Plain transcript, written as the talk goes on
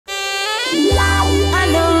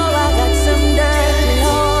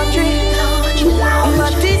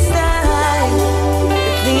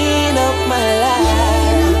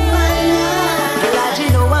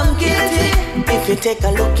you take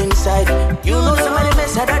a look inside, you know some of the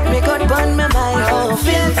mess that me got on my mind. Oh,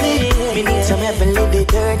 filthy. Me need some heavenly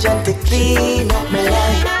detergent to clean up my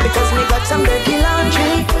life, because me got some dirty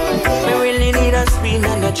laundry. Me really need a spin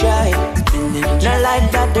and a dry. Not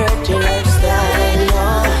like that dirty lifestyle,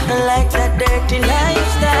 no. Not like that dirty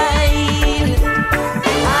lifestyle.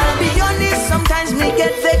 I'll be honest, sometimes me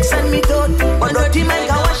get vexed and me don't. But dirty man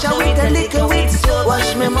can wash away the liquor with soap.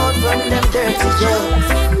 Wash me mouth from them dirty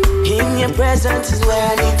jokes. In your presence is where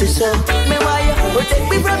I need to sow. Me why you protect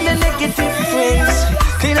me from the negative friends.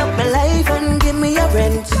 Clean up my life and give me a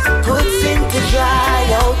rent. Put sin to dry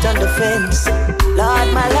out on the fence.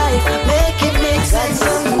 Lord, my life, make it make sense.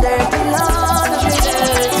 Some dirty laundry,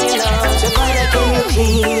 dirty laundry. So Father, can you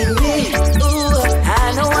clean me? Ooh,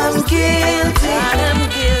 I know I'm guilty.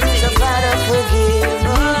 So Father, forgive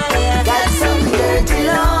me. Got some dirty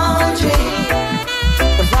laundry.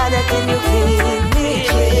 So Father, can you clean me?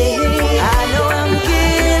 I know I'm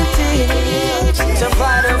guilty. So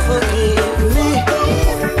Father, forgive me.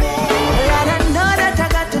 Lord, I know that I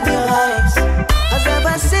got to be wise, 'cause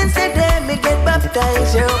ever since the day me get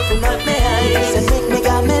baptized, you open up my eyes and make me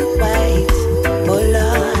garment white. Oh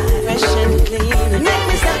Lord, fresh and clean. Make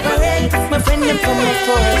me separate my friend and from my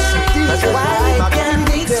force, 'cause white can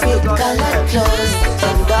mix with color clothes.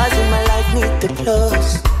 Some doors in my life need to close,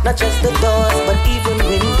 not just the doors, but even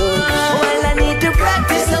windows. Well, I need to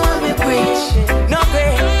practice so when we preach. No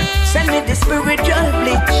great, send me the spiritual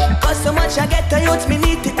bleach, 'cause so much I get to youth me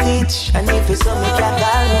need to teach. And if it's so me can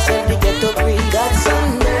call myself the ghetto preach. Got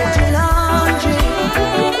some dirty laundry,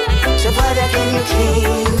 so Father, can you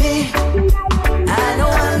clean me? I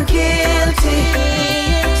know I'm guilty,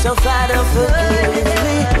 so Father, forgive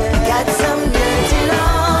me. Got some dirty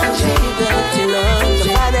laundry, so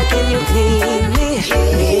Father, can you clean me?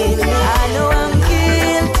 I know I'm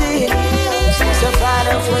guilty, so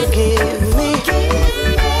Father, forgive me.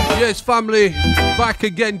 Yes, family, back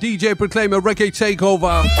again. DJ Proclaima, Reggae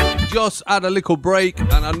Takeover. Just had a little break,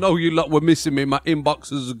 and I know you lot were missing me. My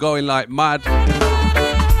inboxes are going like mad.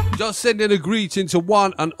 Just sending a greeting to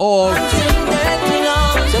one and all.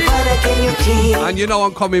 And you know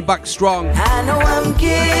I'm coming back strong. I know I'm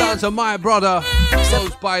guilty. Sounds of my brother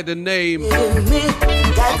goes by the name of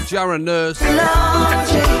Jaron Nurse. I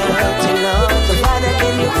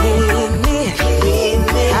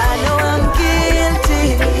know I'm guilty,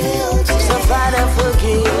 so Father,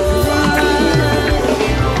 forgive me.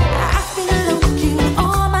 I've been looking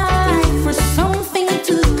all my life for something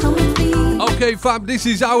to complete. Okay, fam, this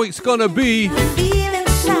is how it's gonna be.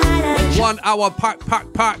 1 hour pack,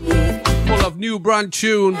 full of new brand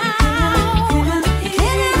tune.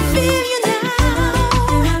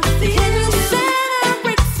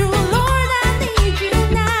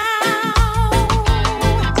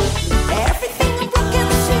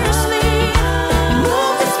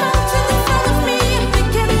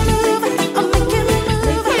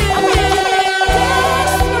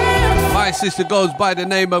 My sister goes by the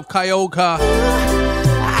name of Kyoka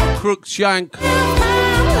Crookshank.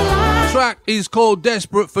 Track is called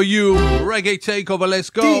Desperate for You. Reggae Takeover, let's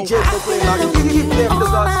go. DJ Proclaima, give them the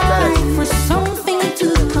gospel. For something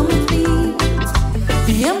to complete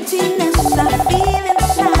the emptiness I feel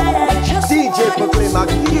inside. I just DJ Proclaima,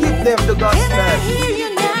 give them the gospel. Can I hear you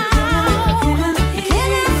now?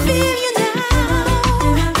 Can I feel you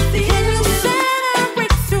now? Can you set a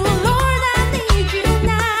breakthrough, Lord? I need you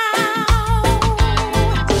now.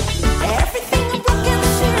 Everything I'm broken,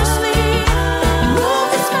 seriously. Move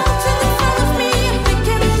this mountain in front of me and make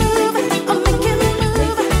it move. I'm making it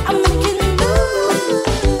move. I'm making it move.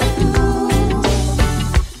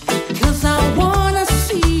 'Cause I wanna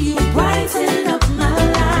see you brighten up my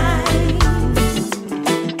life,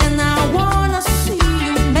 and I wanna see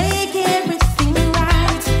you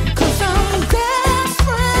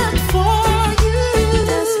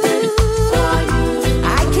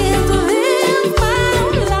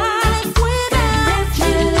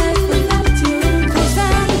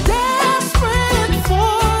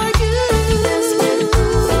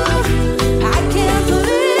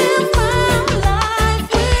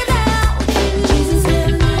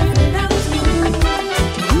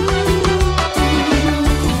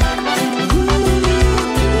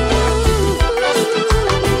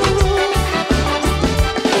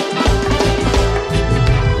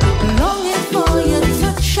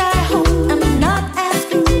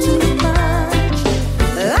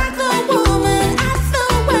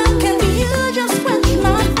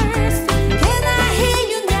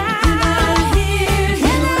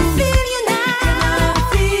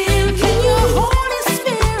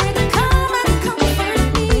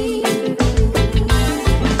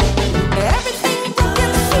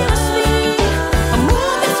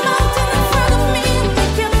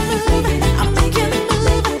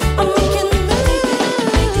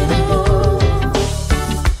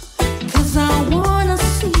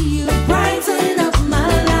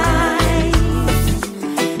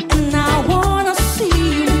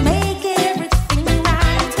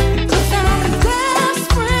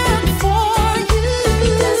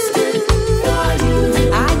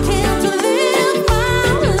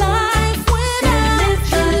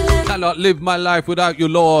live my life without you,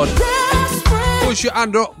 Lord. Push your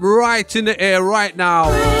hand up right in the air right now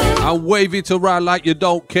and wave it around like you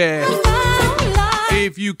don't care.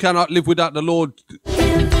 If you cannot live without the Lord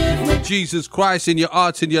Jesus Christ in your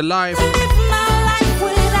heart, in your life.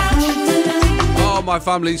 Oh, my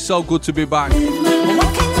family, it's so good to be back. And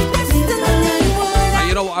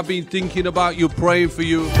you know what I've been thinking about? You, praying for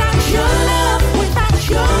you.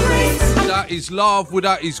 Without his love,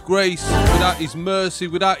 without his grace, without his mercy,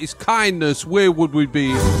 without his kindness, where would we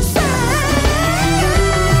be?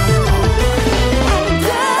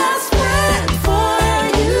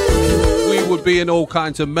 We would be in all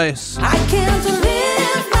kinds of mess. I can't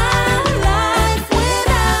live my life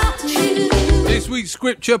without you. This week's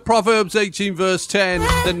scripture, Proverbs 18 verse 10.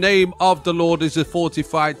 The name of the Lord is a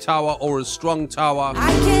fortified tower, or a strong tower.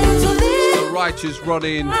 I can't live. The righteous run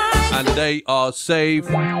in and they are saved.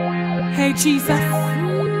 Hey, Jesus,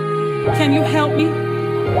 can you help me?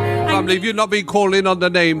 Family, if you've not been calling on the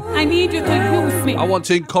name, I need you to use me. I want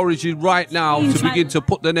to encourage you right now to begin to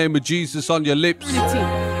put the name of Jesus on your lips.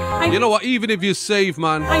 You know what? Even if you're saved,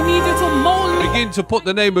 man, I need you to mold me. begin to put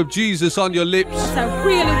the name of Jesus on your lips. I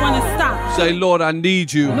really want to stop. Say, Lord, I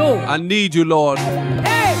need you. No. I need you, Lord.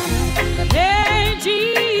 Hey, hey,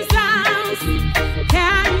 Jesus,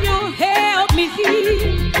 can you help me?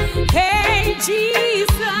 Hey,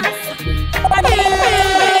 Jesus, I need.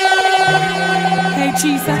 Hey,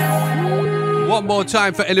 Jesus. One more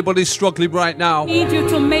time for anybody struggling right now. I need you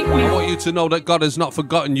to make me. I want you to know that God has not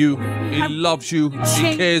forgotten you. He loves you.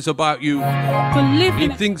 He cares about you. To live He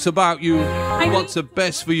in. thinks about you. He wants the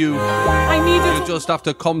best for you. I need you You to just have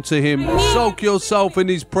to come to him. Soak yourself in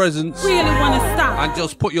his presence really want to stop. and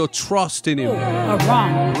just put your trust in him. Or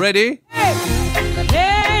wrong. Ready? Hey,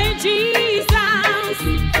 hey, Jesus,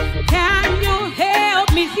 can you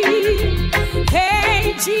help me?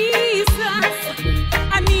 Hey, Jesus,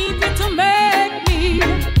 I need you to make me.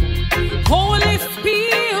 Holy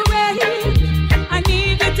Spirit, I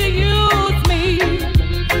need you to use me.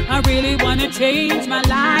 I really want to change my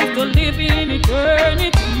life to live in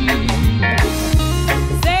eternity.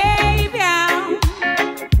 Savior,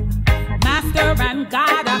 Master and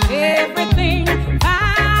God of everything,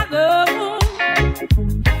 Father,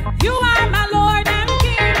 you are my Lord and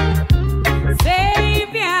King.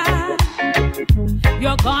 Savior,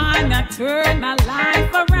 you're gonna turn my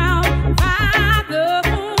life around, Father.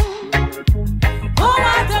 Oh,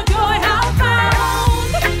 what a joy how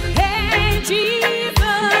found. Hey,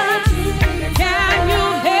 Jesus, can you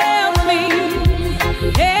help me?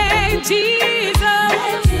 Hey, Jesus,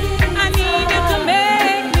 I need you to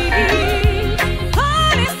make me.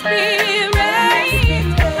 Holy Spirit,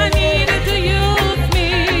 I need you to use me.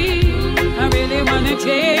 I really want to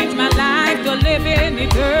change my life to live in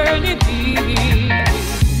eternity.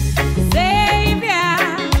 Savior,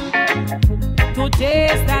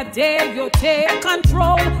 today's that day you take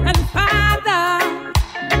control. And Father,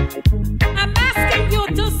 I'm asking you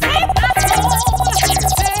to save my soul.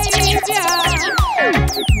 Savior,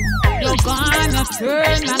 you're gonna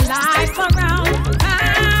turn my life around.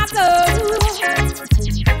 Father,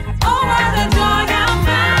 oh, what a joy I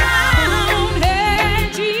found. Hey,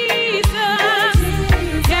 Jesus,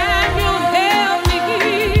 can you help me?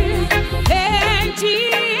 Hey,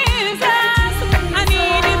 Jesus, I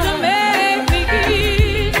need you to make me.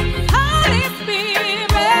 Holy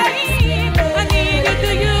Spirit, I need you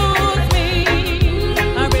to use me.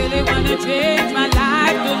 I really want to change my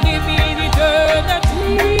life to live in eternity.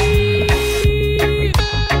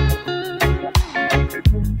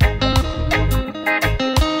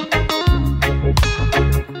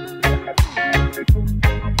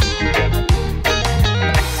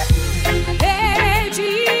 Hey,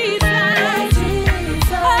 Jesus.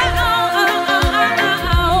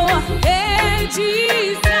 Oh, hey,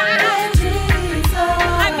 Jesus. I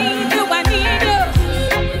need you,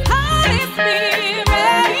 Holy Spirit,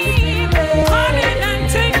 come in and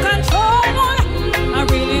take control. I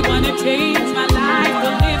really want to change my life to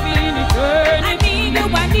live in eternity.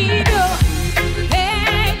 I need you.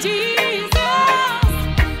 Hey, Jesus,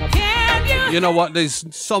 can you? You know what? There's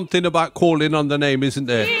something about calling on the name, isn't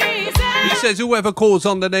there? He says, whoever calls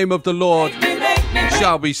on the name of the Lord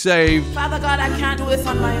shall be saved. Father God, I can't do this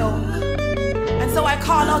on my own. And so I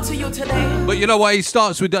call out to you today. But you know what? He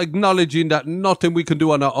starts with acknowledging that nothing we can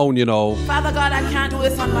do on our own, you know. Father God, I can't do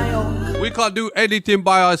this on my own. We can't do anything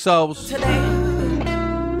by ourselves. Today,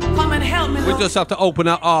 come and help me, We Lord. just have to open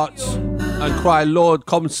our hearts and cry, Lord,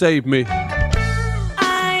 come save me.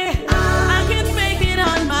 I can't make it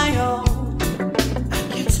on my own. I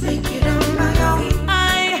can't make it on my own.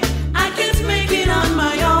 I can't make it on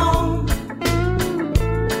my own.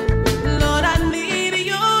 Lord, I need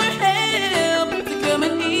your help.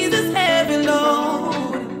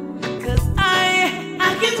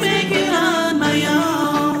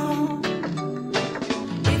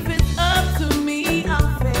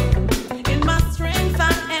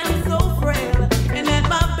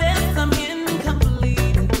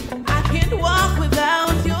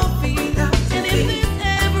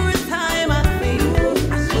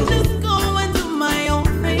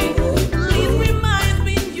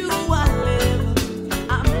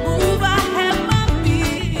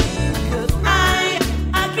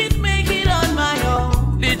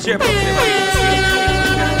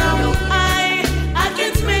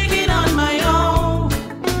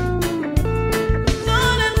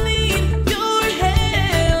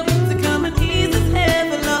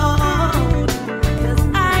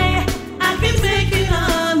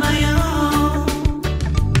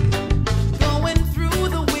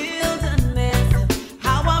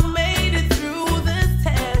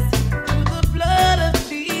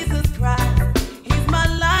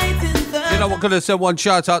 know we're gonna send one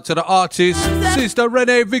shout out to the artist, Sister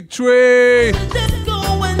Renee Victory,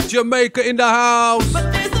 Jamaica in the house.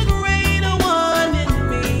 But there's a greater one in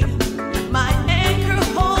me. My anchor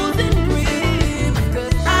holds in grip.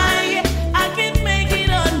 'Cause I can't make it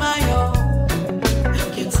on my own. I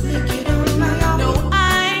can't make it on my own. No,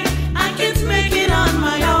 I can't make it on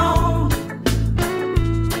my own.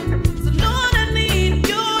 So Lord, I need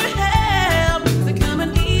your help to come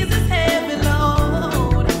and ease this heavy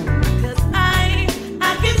load. 'Cause I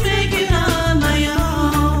can't make it on my own.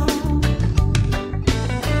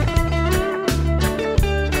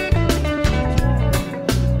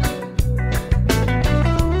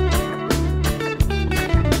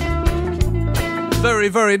 Very,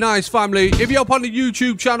 very nice, family. If you're up on the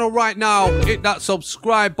YouTube channel right now, hit that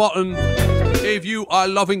subscribe button. If you are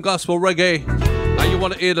loving gospel reggae and you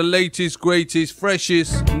want to hear the latest, greatest,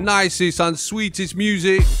 freshest, nicest and sweetest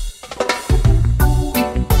music,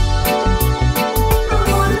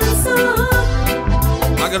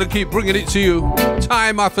 I'm going to keep bringing it to you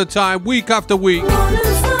time after time, week after week.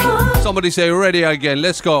 Somebody say ready again.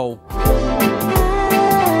 Let's go.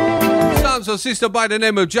 Sounds of a sister by the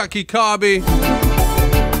name of Jackie Carby.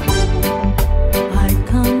 I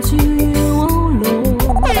come to you, oh Lord.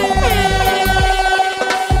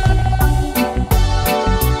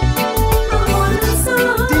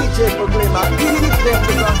 DJ Proclaima, give them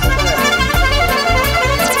the gospel.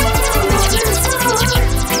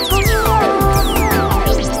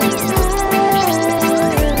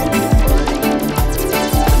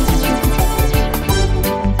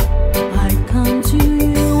 I come to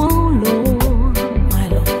you, oh Lord, my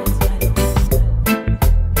Lord,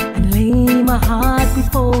 and lay my heart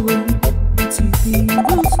before you to be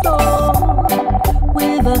restored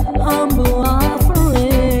with a humble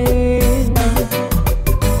offering.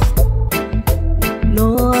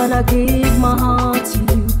 Lord, I give my heart to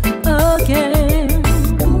you again.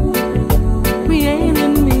 Create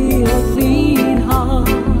in me a clean heart.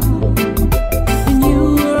 And you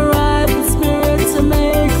arrive the Spirit to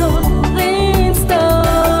make a clean start.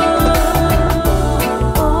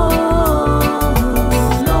 Oh,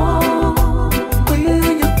 Lord, will you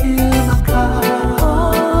hear my cry? Oh,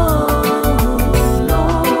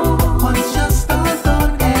 Lord, once you start,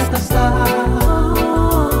 don't ever stop.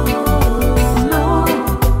 Lord,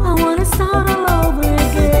 I wanna start all over again.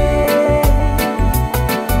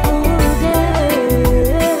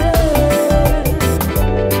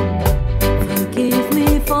 Forgive me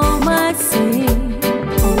for my sin.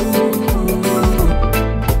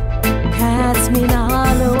 Cast me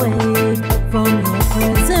not away from your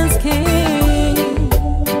presence, King.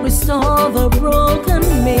 Restore the broken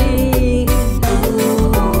me.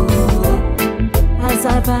 As I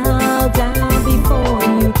bow down before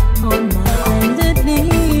you on my bended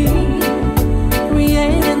knee,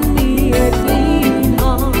 create in me a clean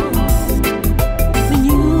heart. When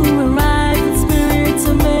you arrive in Spirit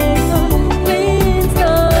to make a clean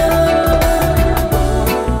start.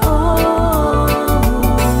 Oh,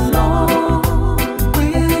 Lord, will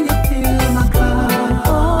you hear my cry? Oh,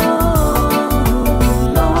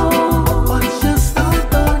 Lord, once you start,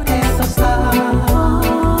 don't ever stop. Oh,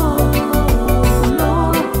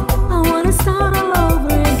 Lord, I wanna start all over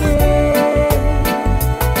again.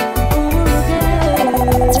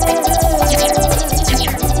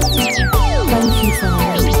 Thank you,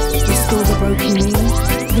 Father. Restore the broken me,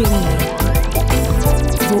 heal me.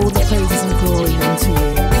 Give all the praises and glory unto you.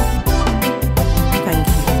 Thank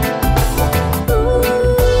you.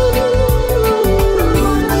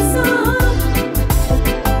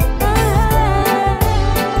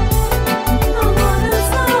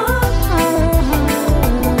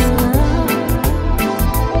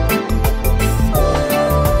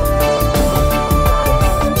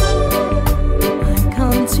 I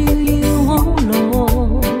come to you, oh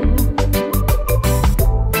Lord.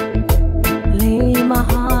 Lay my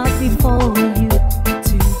heart before you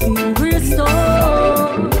to be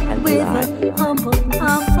restored with a humble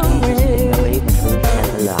offering.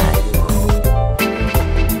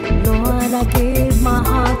 Lord, I give my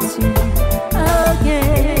heart to you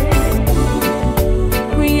again.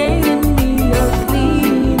 Create in me a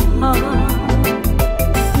clean heart.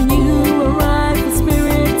 When you arrive, the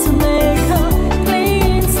Spirit to make a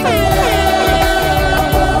clean start.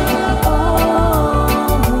 Oh,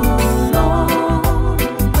 Lord,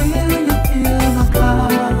 will you hear my cry?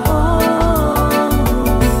 Oh,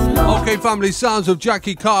 Okay, family, sounds of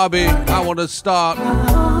Jackie Carby. I want to start.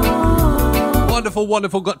 Wonderful,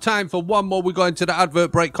 wonderful. Got time for one more. We're going to the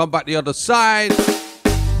advert break. Come back the other side.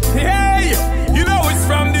 Hey, you know it's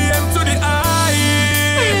from the M to the I,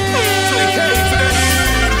 to the K to the E.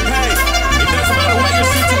 Hey, it doesn't matter what your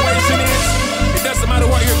situation is.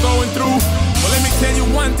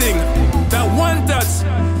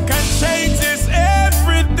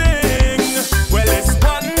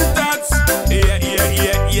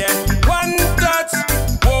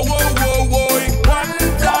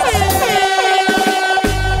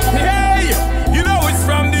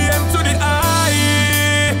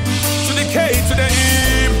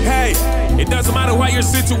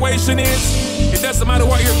 situation is. It doesn't matter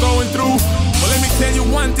what you're going through. But let me tell you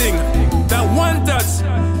one thing. That one touch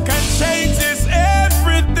can change this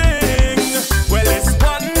everything. Well, it's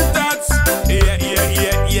one touch. Yeah, yeah,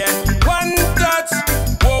 yeah, yeah. One touch.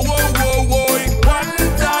 Whoa, whoa, whoa, whoa. One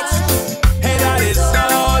touch. Hey, that is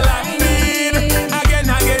all I need.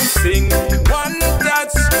 Again, sing. One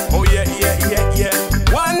touch. Oh, yeah, yeah, yeah, yeah.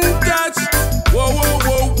 One touch. Whoa, whoa,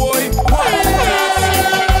 whoa, whoa. One touch.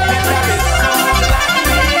 And that is all I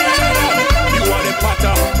need. You are the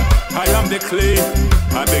potter. I am the clay.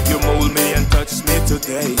 I beg you mold me and touch me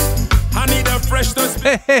today. I need a fresh touch.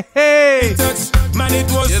 Hey. Touch. Man,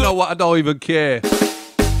 it was You know what? I don't even care.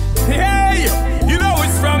 Hey, you know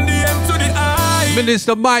it's from the M to the I.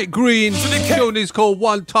 Minister Mike Green. The tune is called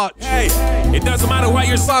One Touch. Hey, it doesn't matter what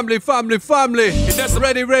you're Family. It doesn't.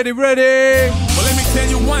 Ready. But let me tell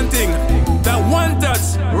you one thing. That one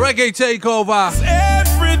touch. Reggae Takeover.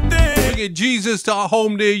 Everything. Bringing Jesus to a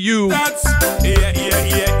home near you. Touch. Yeah, yeah,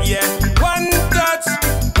 yeah, yeah. One touch.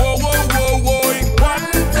 Whoa, whoa, whoa, whoa.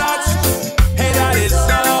 One touch. Hey, that is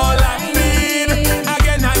all I need.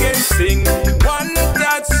 Again, sing. One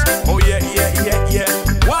touch. Oh, yeah, yeah, yeah, yeah.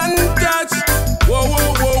 One touch. Whoa,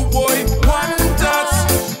 whoa, whoa, whoa. One touch.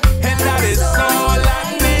 And that is all I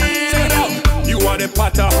need. You are the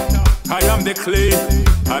potter. I am the clay.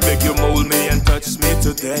 I beg you mold me and touch me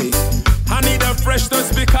today. I need a fresh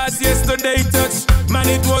touch because yesterday touch. Man,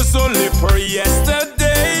 it was only for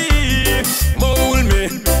yesterday. Mold me,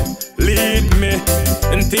 lead me,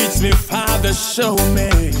 and teach me, Father, show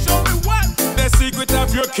me. Show me what? The secret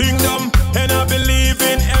of your kingdom. And I believe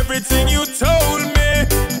in everything you told me.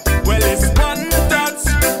 Well, it's one touch.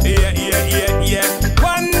 Yeah, yeah, yeah, yeah.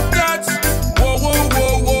 One touch. Whoa, whoa,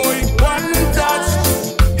 whoa, whoa. One touch.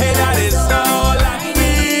 Hey, that is all I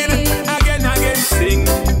need. Again, sing.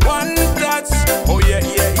 One touch. Oh, yeah,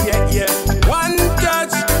 yeah, yeah, yeah. One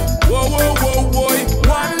touch. Whoa, whoa, whoa, whoa.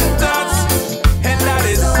 One touch. And that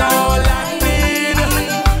is all I need.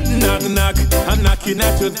 Knock, knock. I'm knocking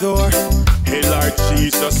at your door. Hey, Lord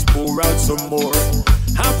Jesus, pour out some more.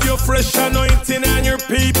 Have your fresh anointing on your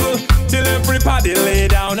people till everybody lay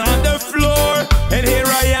down on the floor. And here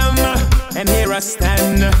I am, and here I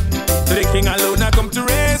stand. To the King alone I come to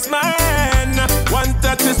raise my hand. One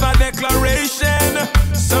touch is my declaration.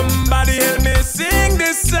 Somebody help me sing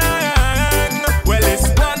this song. Well, it's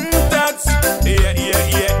one touch. Yeah, yeah,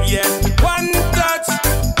 yeah, yeah. One touch.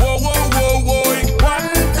 Whoa, whoa, whoa, whoa.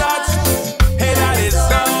 One touch. Hey, that is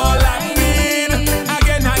all I need.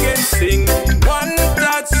 Again, sing. One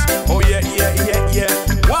touch. Oh, yeah, yeah, yeah, yeah.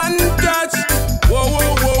 One touch. Whoa,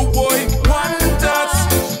 whoa, whoa, whoa. One touch.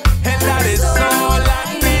 And that is all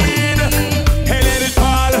I need. Hey, let it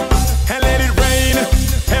fall and let it rain.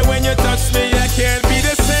 And when you touch me, I can't be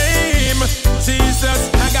the same. Jesus,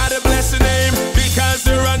 I gotta bless the name because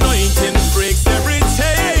your anointing breaks every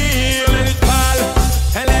chain. So let it fall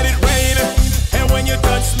and let it rain. And when you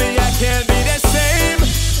touch me, I can't be the same.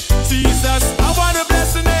 Jesus, I wanna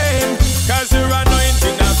bless the name cause your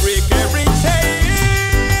anointing I break every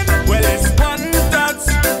chain. Well, it's one touch.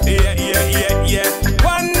 Yeah, yeah, yeah, yeah.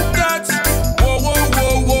 One touch. Whoa, whoa,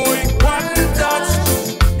 whoa, whoa. One touch.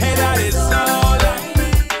 Hey, that is all I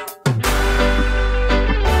need.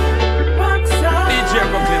 DJ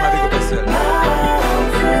Proclaima, big up yourself.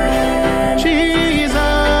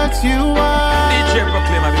 Jesus, you are. DJ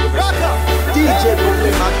Proclaima, big up yourself. DJ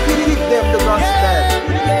Proclaima, give them the gospel.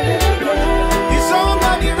 He's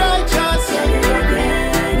somebody righteous.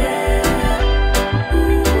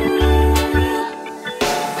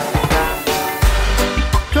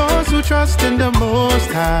 Those who trust in the Most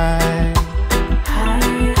High,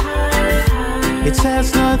 it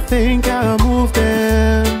says nothing can move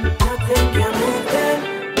them.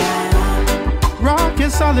 Rock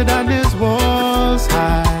is solid and his walls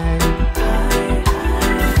high.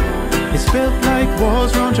 It's built like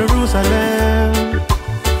walls round Jerusalem.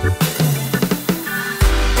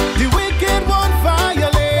 The wicked won't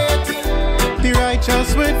violate, the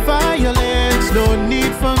righteous with violence. No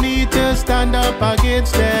need for me to stand up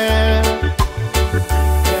against them.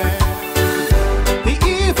 The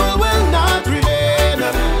evil will not remain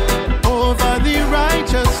over the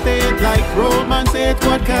righteous state. Like Romans 8,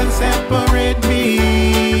 what can separate me?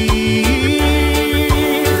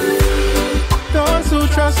 Those who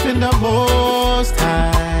trust in the Most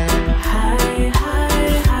High,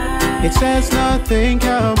 it says nothing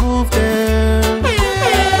can move them.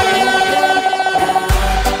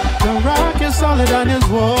 The rock is solid and his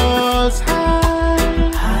walls high.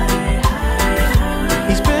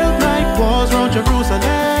 He's built like walls round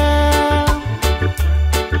Jerusalem.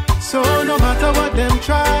 So no matter what them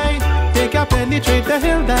try, they can penetrate the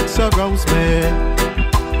hill that surrounds me.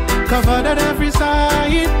 covered at every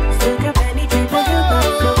side. Still can penetrate the hell that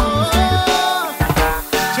surrounds me.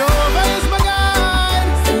 Jehovah is my guide.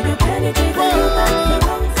 Still can penetrate the hell that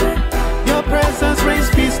surrounds me. Your presence brings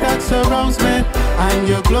peace that surrounds me, and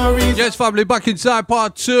your glory is Yes, family, back inside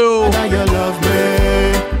part 2. that you love me.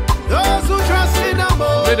 Those who trust in the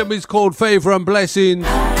most, Rhythm is called Favor and Blessings.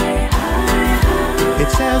 it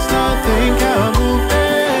says nothing can move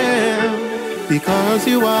them, because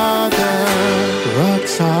you are the rock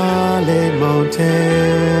solid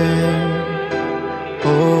mountain. Oh,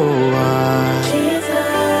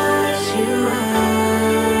 Jesus, you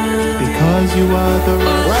are. because you are the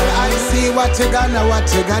rock. Well, I see what you gonna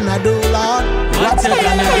do, Lord. What you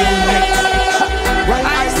gonna do next? Well, I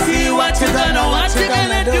see what you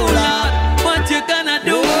gonna do, Lord. What you gonna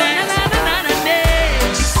do next?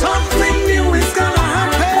 Something new is gonna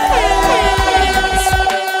happen.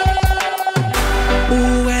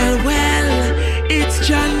 Well, it's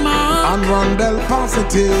John Mark. I'm Rondell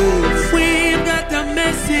Positive. We've got a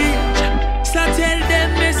message, so tell them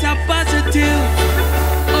it's a positive.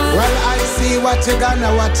 Well, I see what you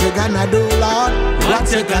gonna do, Lord. What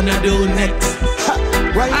you gonna do next?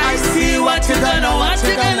 Well, I see what you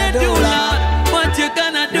gonna do, Lord. What you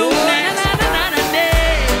gonna do next?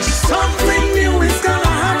 Something new is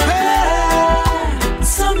gonna happen.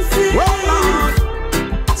 Something. Well, Lord,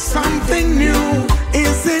 something new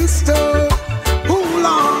is in store. Oh,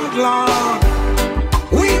 Lord, Lord,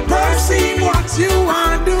 we perceive what you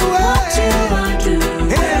are doing.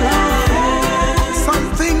 Hey, Lord,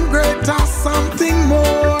 something greater, something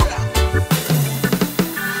more.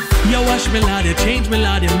 You wash me, Lord, you change me,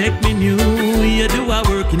 Lord, you make me new. You do a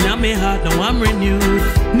work in my heart, now I'm renewed.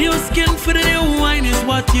 New skin for the new wine is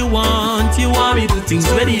what you want. You want me to do things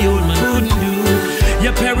where the old man couldn't do.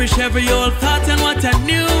 You perish every old thought and what I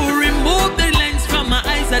knew. Remove the lens from my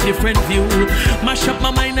eyes, a different view. Mash up my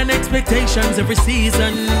mind and expectations every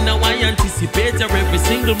season. Now I anticipate your every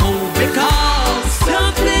single move. Because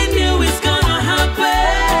something new is gonna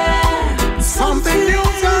happen. Something new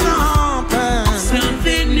is gonna happen.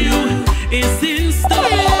 Something new is in store.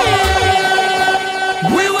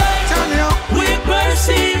 We wait on you. We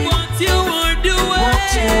perceive what you are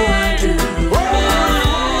doing.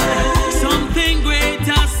 Something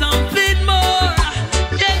greater, something more.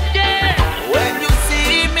 Yeah. When you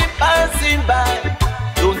see me passing by,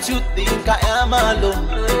 don't you think I am alone?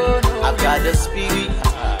 I've got the spirit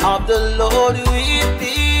of the Lord with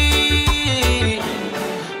me.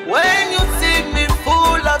 When you see me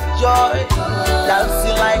full of joy,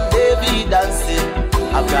 dancing like David dancing,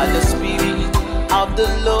 I've got the spirit of the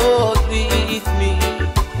Lord with me.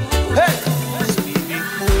 Hey,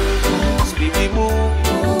 spirit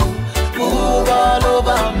move all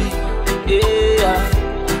over me. Yeah,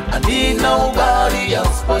 I need nobody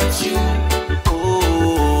else but you.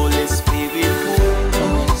 Holy Spirit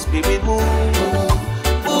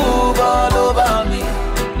move all over me.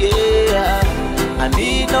 Yeah, I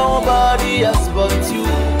need nobody else but you.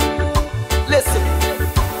 Listen,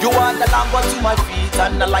 you are the lamp unto my feet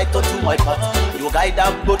and the light unto my path. You guide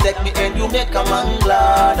and protect me and you make a man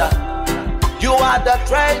glad. You are the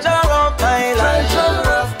treasure of my life.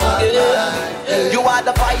 You are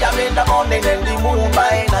the fire in the morning and the moon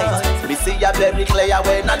by night. Me see you very clear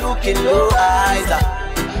when I look in your eyes.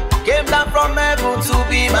 Came down from heaven to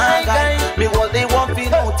be my guide. Me what they want to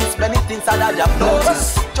notice, many things that I have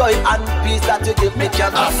noticed. Joy and peace that you give me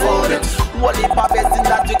can't afford it. What if a blessing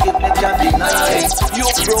that you give me can't deny it. You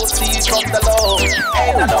proceed from the Lord,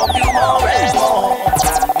 and I love you more and more.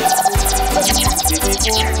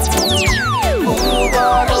 Move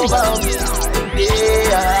all over me,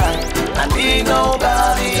 yeah. I need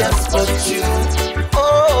nobody else but you.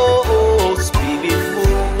 Oh, spirit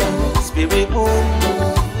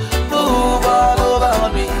move all over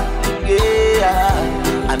me, yeah.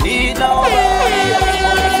 I need nobody else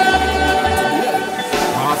but you.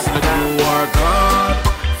 You are God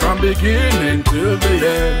from beginning till the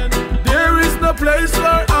end. There is no place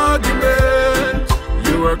for argument.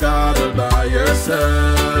 You are God all by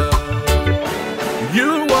yourself.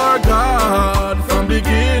 You are God from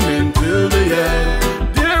beginning till the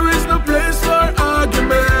end. There is no place for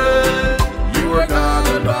argument. You are God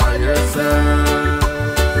all by yourself.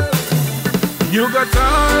 You got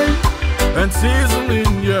time and season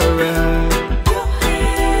in your hand.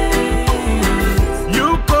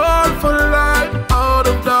 You call for light out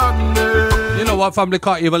of darkness. You know what, family,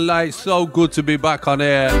 can't even lie. It's so good to be back on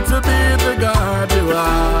air. To be the God you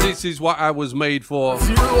are. This is what I was made for.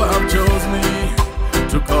 You have chosen me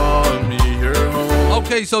to call me your home.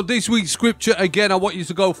 Okay, so this week's scripture again, I want you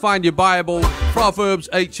to go find your Bible. Proverbs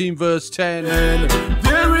 18 verse 10. And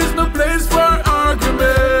there is no place for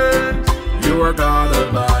argument. You are God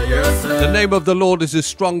all by yourself. The name of the Lord is a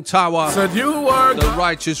strong tower. Said you are The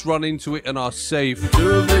righteous run into it and are safe.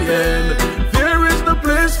 to the end. There is no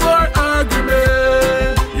place for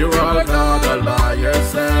argument. You are God all by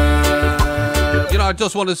yourself. You know, I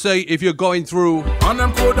just want to say, if you're going through And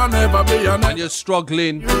them could never be and you're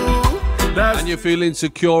struggling and you feel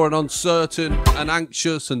insecure and uncertain and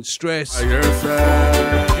anxious and stressed,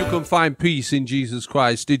 yourself. you can find peace in Jesus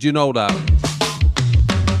Christ. Did you know that?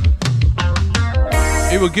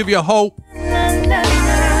 He will give you hope when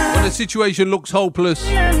the situation looks hopeless.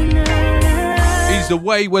 He's the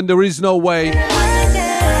way when there is no way,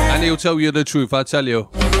 and he'll tell you the truth. I tell you.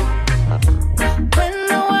 When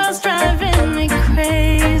the world's driving me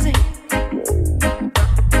crazy,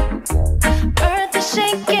 earth is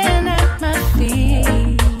shaking at my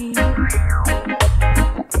feet.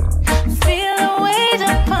 Feel the weight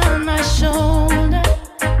upon my shoulder.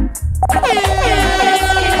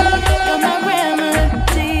 You're my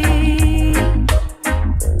remedy.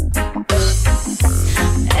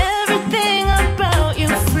 Everything about you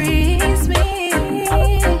frees me.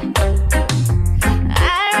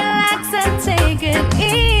 I relax and take it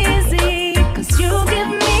easy, 'cause you give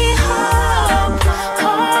me hope,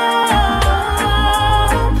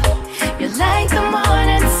 hope. You're like the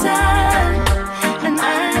morning sun, and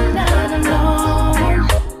I'm not alone.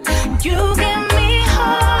 You give me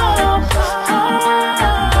hope,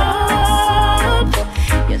 hope.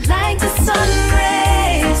 You're like the sun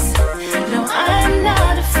rays. No, I'm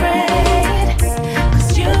not afraid, 'cause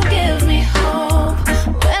you give me hope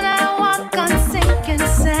when I walk on sinking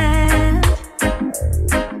sand.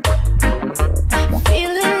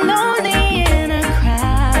 Feeling lonely in a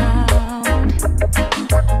crowd,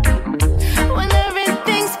 when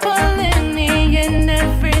everything's pulling me in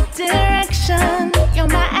every direction. You're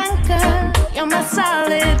my anchor, you're my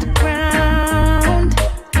solid ground.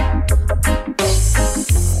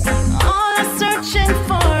 All I'm searching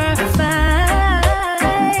for I find.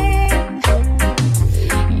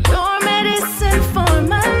 Your medicine for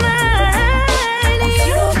my mind.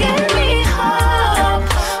 You give me hope,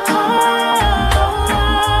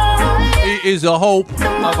 hope. He is the hope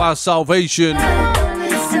of our salvation,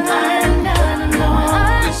 And I'm not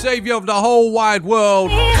alone. the Savior of the whole wide world.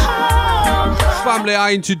 Hope, Family,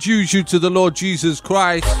 I introduce you to the Lord Jesus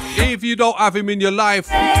Christ. If you don't have him in your life,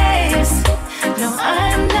 face. No,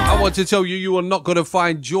 I'm not. I want to tell you, you are not going to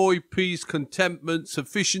find joy, peace, contentment,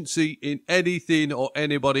 sufficiency in anything or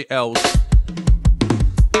anybody else.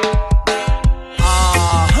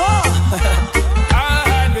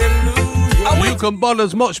 Hallelujah. You can bun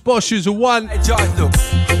as much bosh as you want George, look.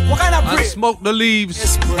 What kind of and praise? smoke the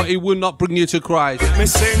leaves, but it will not bring you to Christ. Me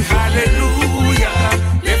sing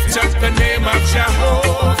hallelujah. Lift up the name of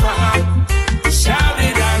Jehovah. Shout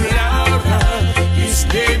it out louder. His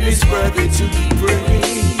name is worthy to be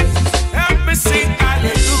praised. Help me sing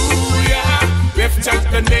hallelujah. Lift up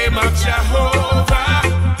the name of Jehovah.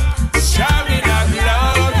 Shout it out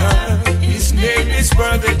louder. His name is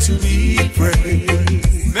worthy to be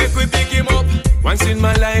praised. Make we pick him up. Once in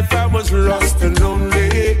my life I was lost and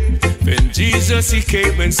lonely. Then Jesus, he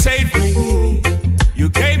came and saved me. You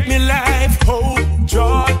gave me life, hope,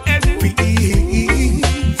 joy, and peace.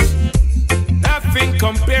 Nothing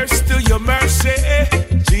compares to your mercy.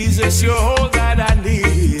 Jesus, you're all that I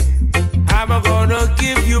need. I'm gonna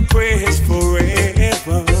give you praise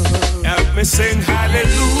forever. Help me sing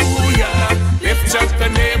hallelujah. Lift up the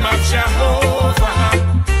name of Jehovah.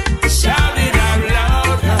 Shout it out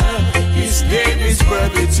louder. His name is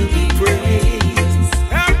worthy to be praised.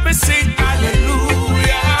 Help me sing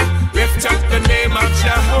hallelujah. Lift up the name of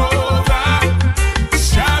Jehovah.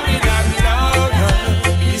 Shout it out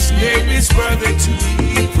louder. His name is worthy to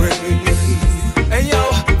be praised. Hey yo,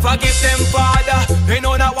 forgive them, Father. They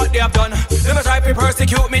know not what they have done. They must try to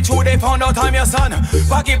persecute me till they found out I'm your son.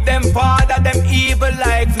 Forgive them, Father, them evil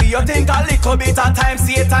like flea. You think a little bit of time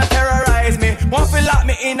Satan terrorize me. Won't feel like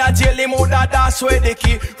me in a jail, him woulda dash away the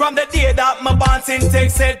key. From the day that my born sin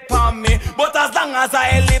takes it from me. But as long as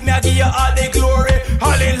I live, me I give you all the glory.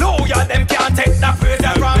 Hallelujah, them can't take the praise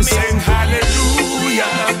from me. Sing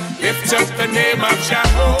hallelujah. Lift up the name of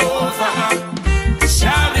Jehovah.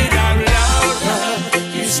 Shout it out louder.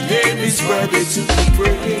 His name is worthy to be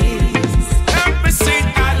praised. Help me sing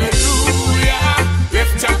hallelujah.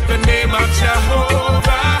 Lift up the name of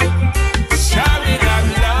Jehovah. Shout it out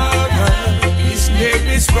louder. His name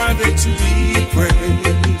is worthy to be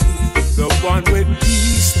praised. The one with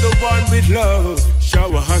peace, the one with love.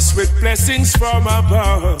 Shower us with blessings from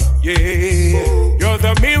above. Yeah, you're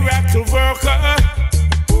the miracle worker,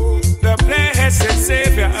 the blessed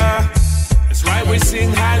Savior. That's why we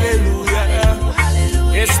sing hallelujah.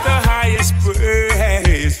 It's the highest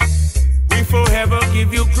praise. We forever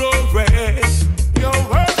give you glory. You're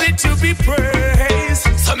worthy to be praised.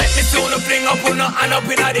 So make me soon fling up on and up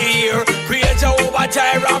in the air. Praise Jehovah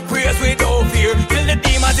Jaron, praise without fear. Till the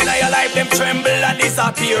demons in your life, them tremble and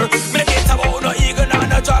disappear. Me get about no eagle and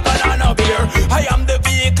no dragon and no bear. I am the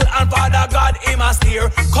vehicle and Father God in my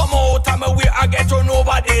steer. Come out and me where I get run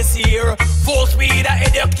over this year. Full speed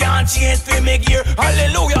ahead, you can't change for me gear.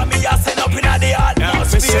 Hallelujah, me a send up in the Now we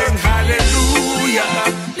atmosphere. sing hallelujah.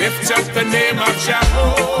 Lift up the name of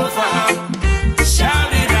Jehovah.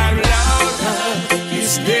 Shout it out louder.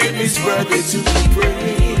 His name is worthy to be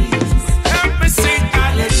praised. Help me sing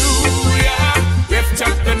hallelujah. Lift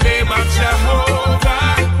up the name of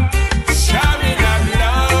Jehovah. Shout it out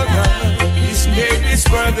louder. His name is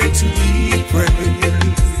worthy to be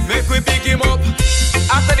praised. Make we pick him up.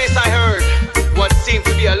 After this I heard what seemed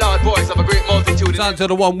to be a loud voice of a great multitude. Sound to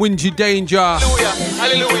the one, Wingy Danger. Hallelujah,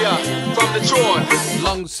 hallelujah, from the throne.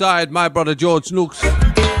 Alongside my brother George Nooks.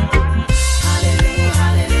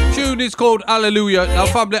 Tune is called Hallelujah. Now,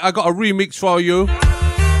 family, I got a remix for you.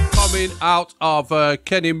 Coming out of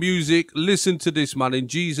Kenny Music. Listen to this, man. In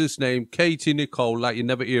Jesus' name, Katie Nicole, like you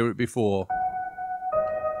never hear it before.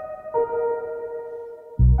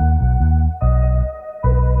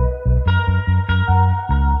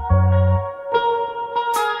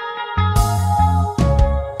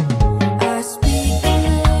 I speak the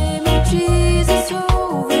name of Jesus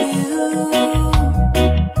over you.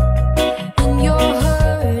 In your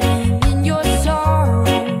hurting, in your sorrow,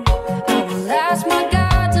 I will ask my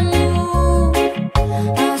God to move.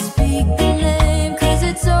 I speak the name 'cause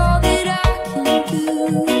it's all that I can do.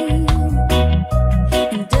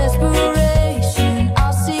 In desperation,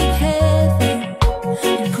 I'll seek heaven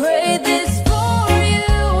and pray this for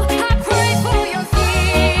you. I pray for your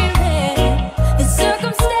healing. The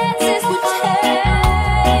circumstances would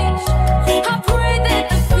change. I pray that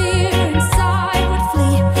the fear inside would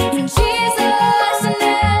flee. In Jesus'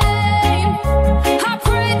 name, I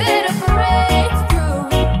pray that a breakthrough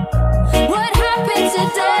would happen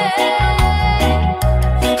today.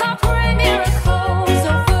 I pray miracles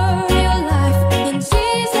over your life. In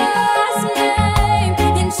Jesus' name,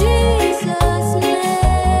 in Jesus' name.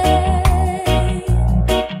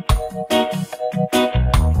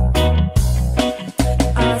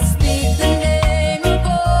 I speak the name of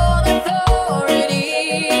all authority,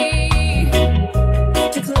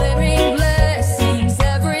 declaring blessings,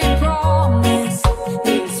 every promise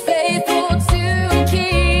He's faithful to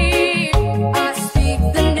keep. I speak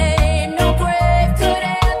the name no grave could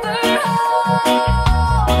ever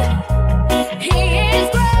hold. He is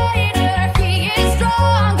greater, He is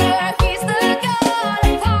stronger, He's the God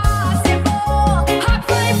of possible. I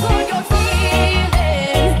pray for your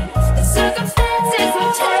healing. The circumstances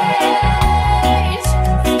will change.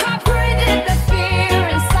 I pray that the fear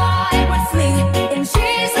inside would flee. In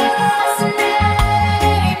Jesus'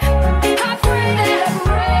 name, I pray that a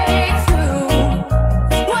breakthrough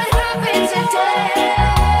would happen today.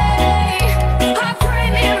 I pray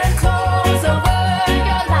miracles over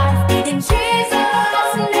your life. In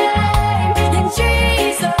Jesus' name, in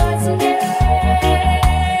Jesus' name.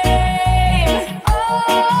 Oh,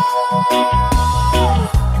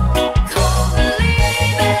 come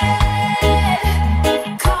believe it,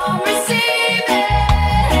 come receive it.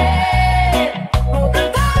 Oh, the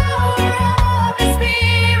power of His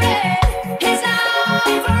Spirit is now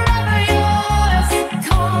forever yours.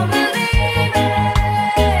 Come believe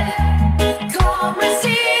it, come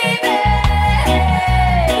receive it.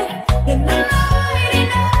 In the mighty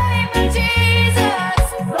name of Jesus,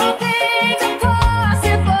 all things are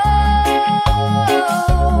possible.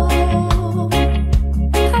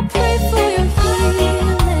 I pray for your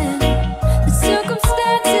healing. The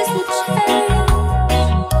circumstances will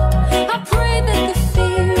change. I pray that the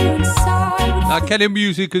fear inside would Now, Kenny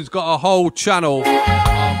Music has got a whole channel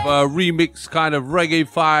of remix kind of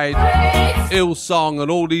reggae-fied, ill song and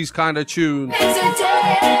all these kind of tunes.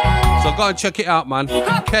 today. So go and check it out, man.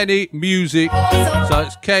 Kenny Music. So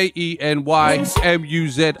it's KENYMUZIQ.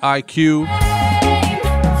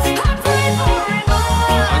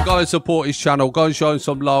 And go and support his channel. Go and show him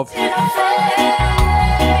some love.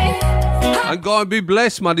 And go and be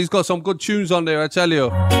blessed, man. He's got some good tunes on there, I tell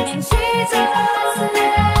you. In Jesus'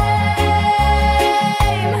 name.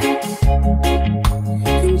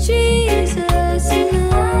 In Jesus' name.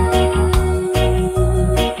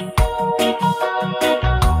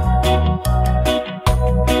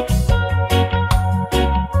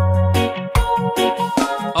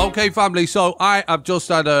 Okay, family. So I have just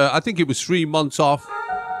had, I think it was 3 months off.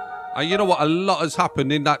 And you know what? A lot has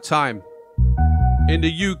happened in that time. In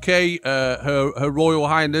the UK, Her Royal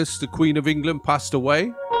Highness, the Queen of England, passed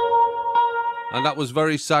away. And that was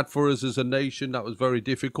very sad for us as a nation. That was very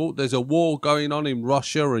difficult. There's a war going on in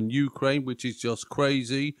Russia and Ukraine, which is just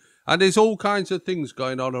crazy. And there's all kinds of things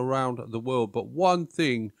going on around the world. But one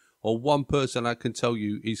thing or one person I can tell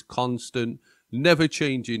you is constant, never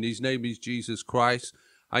changing. His name is Jesus Christ.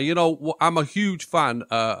 And, you know, I'm a huge fan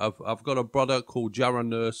I've got a brother called Jaron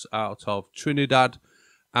Nurse out of Trinidad.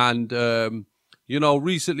 And, you know,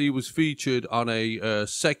 recently he was featured on a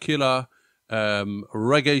secular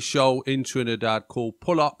reggae show in Trinidad called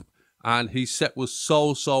Pull Up, and his set was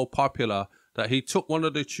so popular that he took one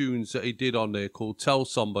of the tunes that he did on there called Tell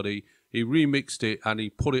Somebody, he remixed it and he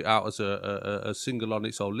put it out as a single on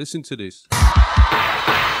its own. Listen to this.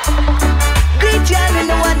 Greet y'all in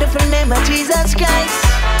the wonderful name of Jesus Christ.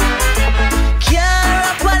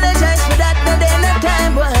 Can't apologize for that, no day, no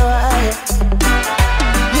time, boy.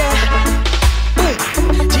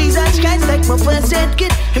 Jesus Christ like my first aid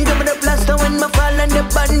kit. Him give me the plaster when my fall and the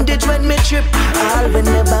bandage when me trip. All when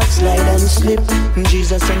the backslide and slip.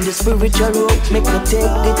 Jesus and the spiritual rope make me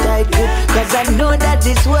take the tight grip. Cause I know that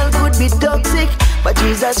this world could be toxic, but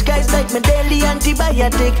Jesus Christ like my daily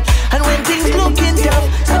antibiotic. And when things looking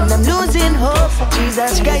tough and I'm losing hope,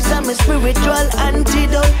 Jesus Christ I'm a spiritual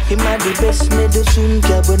antidote. Him are the best medicine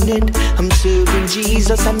cabinet. I'm serving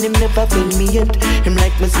Jesus and him never fail me yet. Him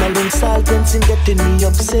like me smelling salt and sin getting me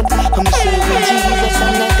upset. I'm serving Jesus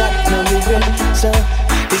and I got no regret. So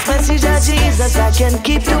this message of Jesus I can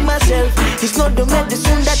keep to myself. It's not the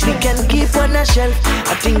medicine that we can keep on a shelf.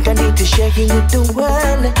 I think I need to share it with the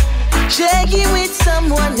world, share it with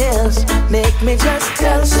someone else. Make me just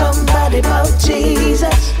tell somebody about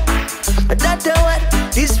Jesus. But that's what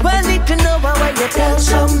this world need to know about why you tell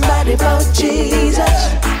somebody about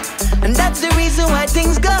Jesus. And that's the reason why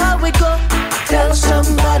things go how we go. Tell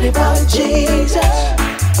somebody about Jesus.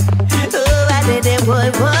 Oh, I did it,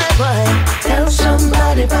 boy. Tell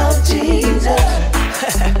somebody about Jesus.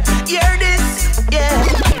 Hear this, yeah.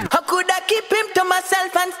 How could I keep him to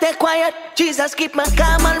myself and stay quiet? Jesus keep my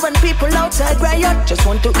calm and when people outside riot. Just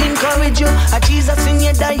want to encourage you, a Jesus in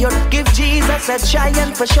your diet. Give Jesus a try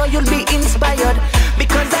and for sure you'll be inspired.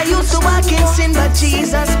 Because I used to walk in sin, but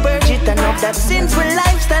Jesus purge it. And of that sinful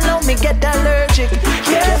lifestyle, now me get allergic. Be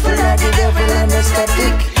careful of the devil and the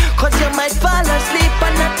static, cause you might fall asleep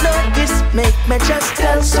and not notice. Make me just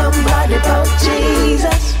tell somebody about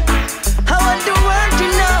Jesus. I want the world to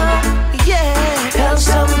know, yeah. Tell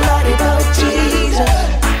somebody about Jesus.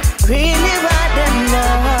 Really want them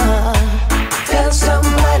know. Tell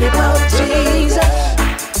somebody about Jesus.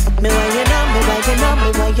 Me why you know, me why you know, me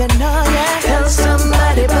why you know, yeah. Tell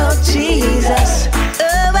somebody about Jesus.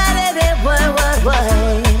 Oh,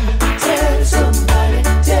 why. Tell somebody,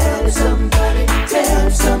 tell somebody, tell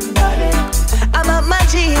somebody about my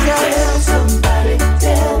Jesus. Tell somebody,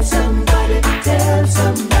 tell somebody, tell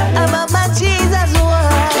somebody about my Jesus.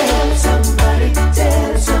 Why? Tell somebody,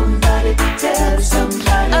 tell somebody, tell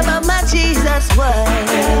somebody about my Jesus. Why?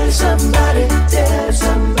 Tell somebody, tell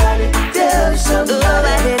somebody, tell somebody.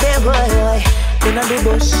 Oh, why? In the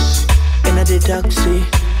bus, in the taxi,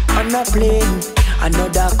 on a plane,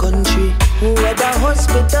 another country. Whether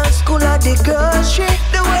hospital, school or the grocery,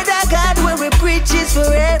 the word of God where we preach is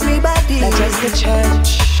for everybody. Not just the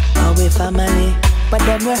church, our family, but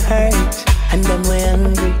then we're hurt and then we're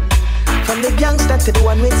hungry. From the youngster to the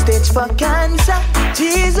one with stage 4 cancer,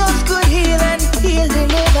 Jesus could heal and heal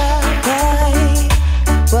deliver. Why?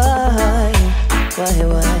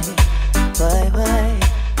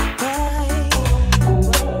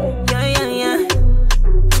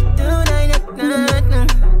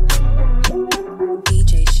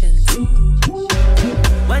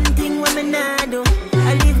 One thing women I do,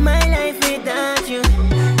 I live my life without you.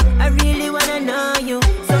 I really wanna know you.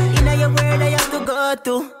 So in your word I have to go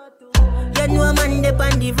to. You know I'm on the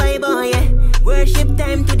vibe, oh yeah. Worship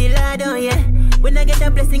time to the Lord, oh yeah. When I get a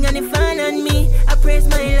blessing and it fall on me, I praise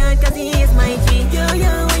my Lord cause he is my G. Yo,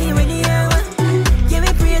 when you ready, give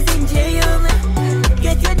me praise in Jehovah.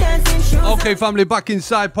 Get your dancing shoes. Okay, family, back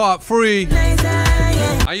inside part 3.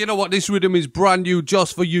 And you know what? This rhythm is brand new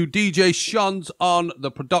just for you. DJ Shun's on the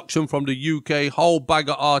production from the UK. Whole bag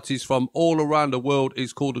of artists from all around the world.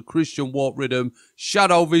 It's called the Christian Walk Rhythm.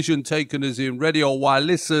 Shadow Vision taking us in. Ready or why?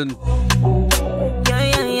 Listen.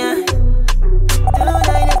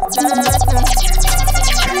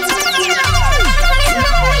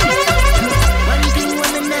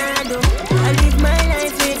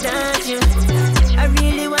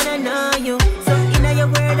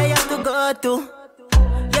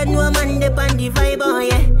 You know I'm on the vibe, oh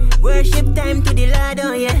yeah. Worship time to the Lord,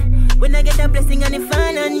 oh yeah. When I get a blessing and it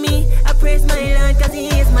fall on me, I praise my Lord cause he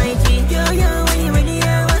is my G. Yo, yo, when you ready,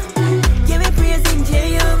 yo, give me praise in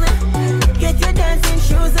Jehovah. Get your dancing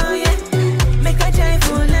shoes on, yeah. Make a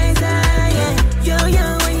joyful noise, yeah. Yo,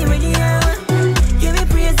 yo, when you ready, yo, give me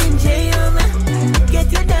praise in Jehovah.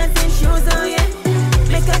 Get your dancing shoes on, yeah.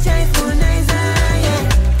 Make a joyful noise, yeah.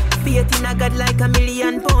 Faith in a God like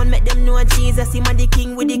 £1,000,000. Make them know Jesus, him a the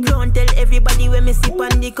king with the crown. Tell everybody when me sip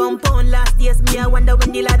on the compound. Last years me I wonder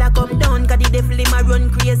when the ladder come down. Cause the devil him a run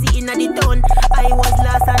crazy in a the town. I was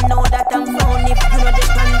lost and now that I'm found. If you know the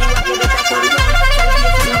pandy, what you better come down.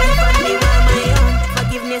 Salvation the pandy were my own.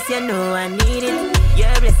 Forgiveness you know I need it. You're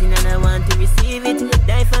a blessing and I want to receive it.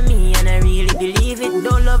 Die for me and I really believe it.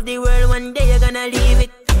 Don't love the world, one day you're gonna leave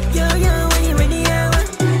it. Yo, yo, when you ready, yo,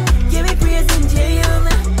 give me praise in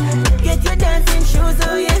Jehovah. Get your dancing shoes,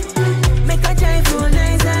 oh yeah. Make a joyful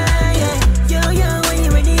noise, yeah. Yo, yo, when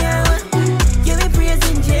you ready, yo, give me praise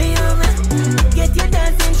in Jehovah. Get your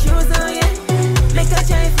dancing shoes, oh yeah. Make a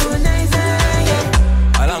joyful noise,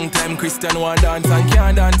 yeah. A long time Christian want dance and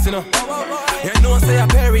can't dance, you know. You know say I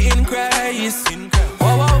bury in Christ.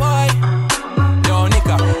 Why? Yo,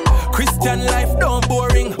 Nika, Christian life don't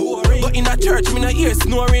boring. But in a church, me not hear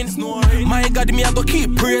snoring. My God, me I go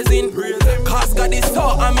keep praising. Cause God is so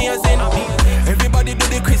amazing. Everybody do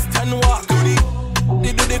the Christian walk.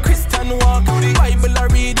 They do the Christian walk. Bible I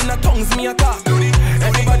read in a tongues me a talk.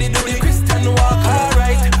 Everybody do the Christian walk.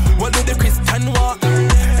 Alright, well do the Christian walk.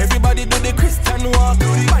 Everybody do the Christian walk.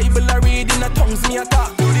 Bible I read in a tongues me a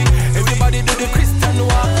talk. Everybody do the Christian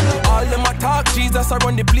walk. All them a talk, Jesus I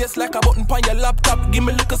run the place like a button on your laptop. Give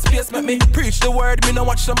me little space, make me preach the word. Me no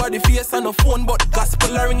watch somebody face on the phone, but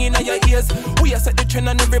gospel a ring in your ears. We a set the trend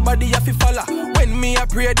and everybody have to follow. When me a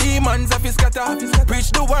pray, demons have to scatter.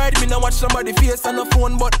 Preach the word, me no watch somebody face on the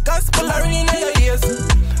phone, but gospel a ring in your ears.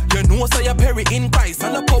 You know say you bury in Christ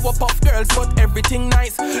and the power puff girls, but everything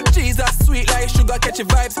nice. Jesus sweet like sugar, catchy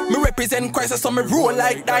vibes. Me represent Christ, so me roll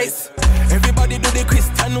like dice. Everybody do the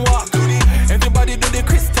Christian walk. Everybody do the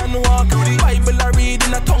Christian walk. Bible I read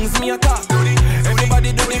in a tongues me a talk.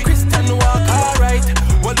 Everybody do the Christian walk. Alright,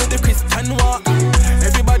 well do the Christian walk.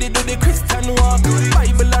 Everybody do the Christian walk.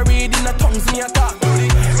 Bible I read in a tongues me a talk.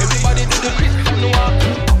 Everybody do the Christian walk.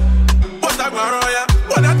 What a Maroya,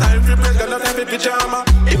 what a time for break, not every pyjama.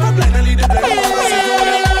 If I blind and lead the blind, I'm going to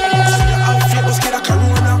see your outfit was get a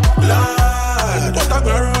corona. Lord, what a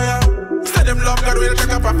Maroya. Say them love God will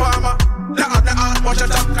take a performer. The art, watch a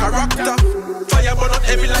top character. Fire burn out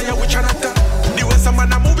every liar with character. The way some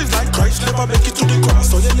man a movies like Christ never make it to the cross.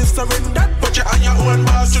 So you live surrender, but you on your own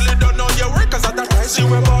boss. You don't know your work, cause at the price you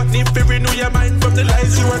were bought. Need to renew your mind from the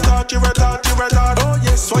lies you were taught. Oh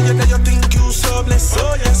yes, when you know you think you so blessed.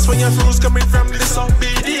 Oh yes, when your fruits coming from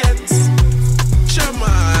disobedience. Sure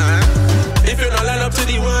man, if you not line up to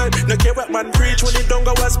the word, no care what man preach. When it don't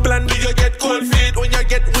go as planned, do you get cold feet? When you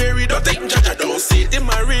get weary, don't think judge, don't see it. Them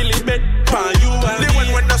are really bad for you and the one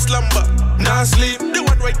when no slumber, nah sleep. The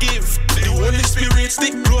one we give, the Holy Spirit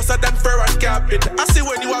stick closer than fur and carpet. I see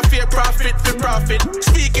when you are fear profit for profit.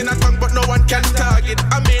 Speaking a tongue but no one can target.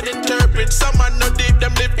 I mean interpret, some man no deep,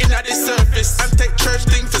 them live in at the surface. And take church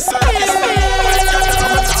thing for service.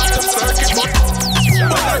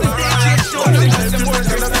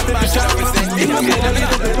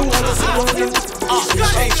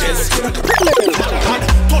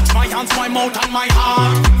 Touch my hands, my mouth and my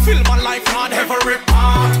heart. Fill my life on every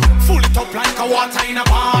part. Full it up like a water in a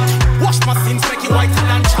bath. Wash my sins, make you whiter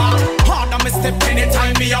than chalk. Hard on me step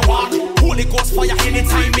anytime me a walk. Holy Ghost fire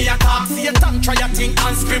anytime me a talk. See a tongue, try a thing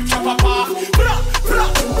and scripture pop off. Blah,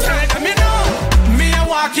 blah, tell them me now. Me a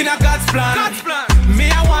walk in a God's plan. Me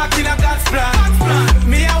a walk in a God's plan.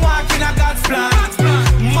 Me a walk in a God's plan.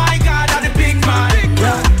 My God are the big man.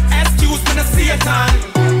 Excuse me the Satan.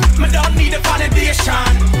 Me don't need a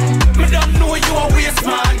validation. Me don't know you a waste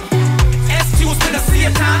man. Excuse me the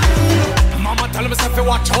Satan. Mama tell me to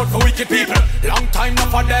watch out for wicked people. Long time not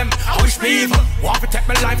for them. I wish me evil. Want to take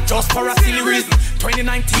my life just for a silly reason.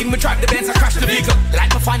 2019 me drive the Benz and crash the vehicle.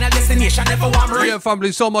 Like my final destination, never want me. Yeah,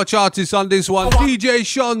 family, so much artists on this one. DJ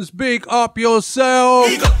Sean's Big Up Yourself.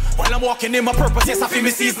 Eagle. While I'm walking in my purpose, yes I feel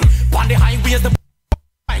me season. On the highways the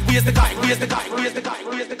where's the guy? Where's the guy? Where's the guy?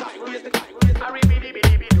 Where's the guy? Where's the guy?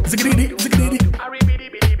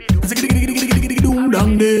 Ziggy doom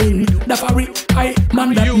dang ding. The fari I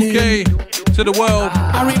man that UK to the world.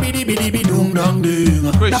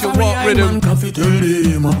 Christian Walk Rhythm.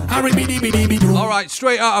 Alright,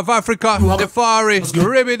 straight out of Africa, the Fari,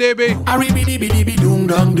 Ribby Dibby.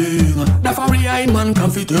 The fari I man can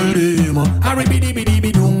fit him.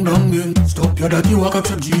 Stop your dirty walk up,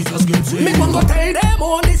 Jesus gets it. Me one go tell them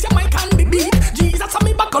all this, my candidate. Jesus, I'm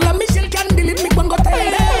me back on la mission.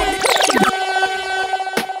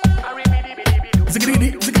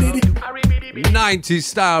 90s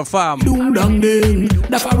style, fam. Doom dang ding.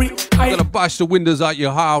 I'm gonna bash the windows out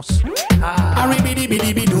your house.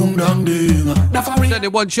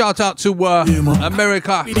 Sending one shout out to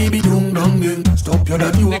America. Nicole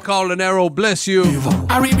and Errol, bless you.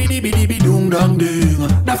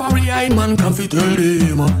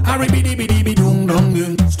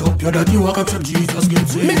 Stop your daddy, walk up to Jesus, get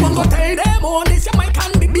saved. Me gon' go tell them all this, you might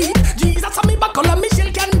can't be beat. Jesus and me back on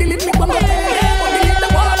Michelle can delete. Me gon' go tell them all delete the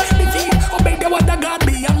wall, defeat. Obey the word of God,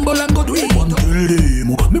 be humble and go do it. Me gon' tell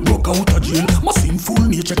them, me broke out of jail. My sinful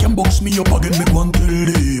nature can box me up again. Me gon' tell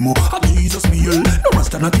them, Jesus me hell. No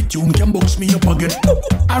rest an attitude can box me up again.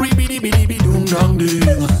 Doom dang ding.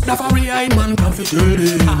 The fiery eyed man can fit tell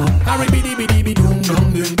them. Doom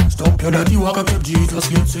dang ding. Stop your daddy, walk up to Jesus,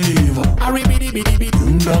 get saved.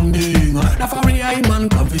 Doom dang ding. The fiery eyed man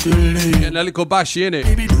can fit tell them. Getting a little bashy,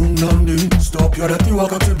 innit? Doom dang ding. Stop your daddy,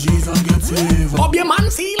 walk up to Jesus, get saved. Up your man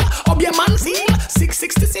seal, up your man seal.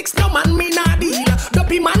 666, no man me nah deal.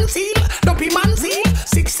 Dopey man seal,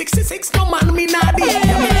 666, no man me nah deal.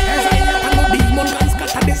 Demon can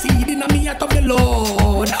scatter the seed in a me out of the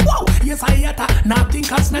Lord. Wow, yes I yata, nothing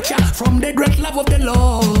can snatch ya from the great love of the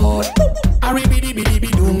Lord.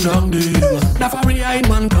 Doom dang ding. The fiery eyed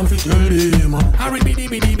man can fit tell him.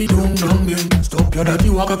 Doom dang ding. Stop your daddy,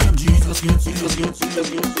 walk up to Jesus, get Jesus.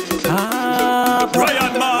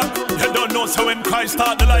 Brian Mark, you don't know so when Christ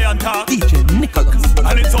start the lion talk. DJ Nicholas.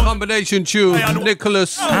 And it's on Combination tune,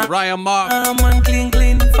 Nicholas, Ryan Mark. Man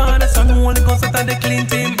clean, Father, Son, Holy Ghost, out of the clean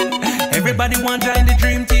team. Everybody want join the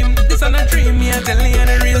dream team. This on a dream, me I tell you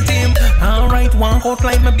the real team. Alright, walk out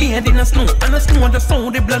like my beard in the snow. And the snow just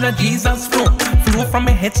saw the blood of Jesus flow. Flow from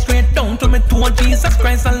my head straight down to my toe. Jesus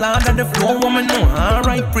Christ, the Lord of the flow, woman know.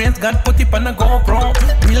 Alright, praise God, put it on a GoPro.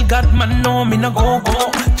 Real God, man, know me no go.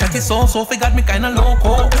 Chat is so fi got me kinda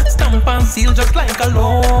loco. Stamp and seal just like a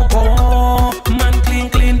logo. Man clean,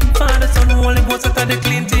 Father, Son, Holy Ghost, out of the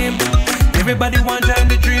clean team. Everybody want join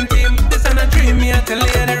the dream team. This on a dream, me I tell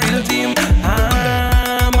you the real team.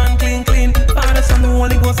 Man clean, Father, Son,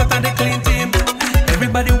 Holy Ghost, out of the clean team.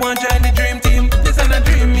 Everybody want join the dream team. This on a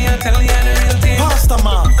dream, me I tell you the real team. Pastor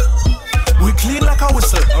man, we clean like a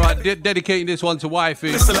whistle. Alright, dedicating this one to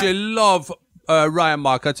wifey. She love Ryan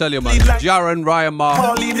Mark, I tell you, man. Jaron, Ryan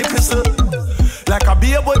Mark. Like a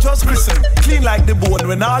baby just christen. Clean like the bone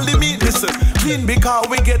when all the meat listen. Clean because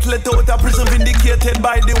we get let out of prison, vindicated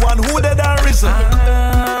by the one who did our reason.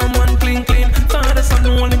 Man clean, Father, Son,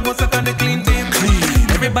 Holy Ghost, out of the clean team.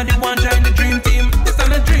 Everybody want join the dream team. This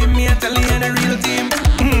on a dream, me I tell you the real team.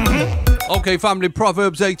 Okay, family,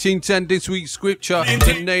 Proverbs 18:10, this week's scripture.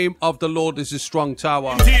 The name of the Lord is a strong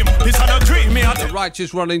tower. The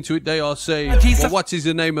righteous run into it, they are saved. Well, what is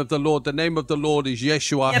the name of the Lord? The name of the Lord is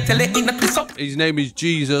Yeshua. His name is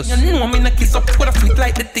Jesus. The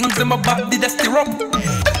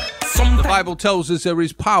Bible tells us there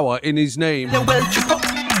is power in his name.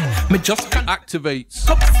 Activates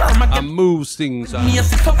and moves things.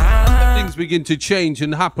 Things begin to change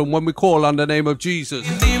and happen when we call on the name of Jesus.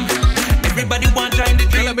 Everybody want join the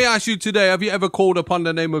dream. Let me ask you today, have you ever called upon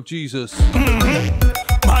the name of Jesus?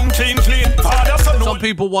 Man clean, Father, Son. Some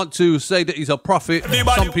people want to say that he's a prophet.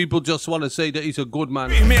 Some people just want to say that he's a good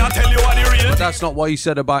man. Me I tell you what the real. But that's not what he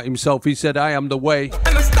said about himself. He said, I am the way,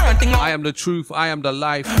 I am the truth, I am the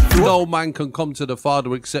life. No man can come to the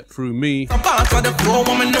Father except through me.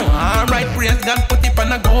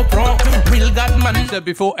 He said,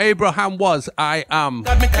 before Abraham was, I am.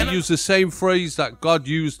 He used the same phrase that God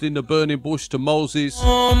used in the burning bush to Moses.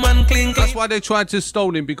 That's why they tried to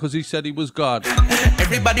stone him, because he said he was God.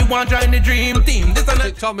 Everybody want to join the dream team.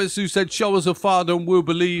 Thomas, who said, show us a Father and we'll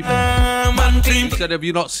believe. He said, have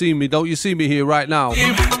you not seen me? Don't you see me here right now?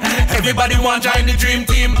 Everybody want to join the dream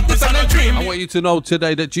team. This on a dream. I want you to know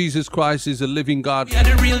today that Jesus Christ is a living God. We are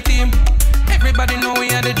the real team. Everybody know we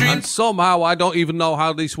are the dream. And somehow, I don't even know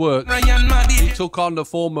how this works. He took on the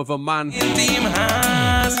form of a man.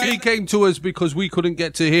 He came to us because we couldn't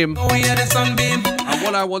get to him. And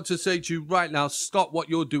what I want to say to you right now, stop what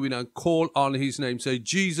you're doing and call on his name. Say,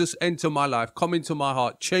 Jesus, enter my life, come into my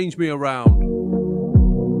heart, change me around.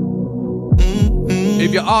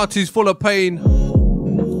 If your heart is full of pain,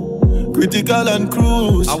 critical and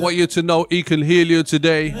cruise, I want you to know he can heal you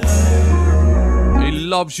today. He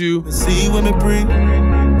loves you. See when we pray,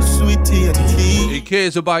 sweetie and tea. He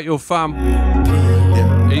cares about your fam.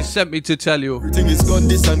 He sent me to tell you. Everything is gone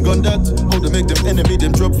this and gone that. How to make them enemy,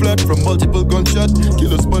 them drop flat from multiple gunshot.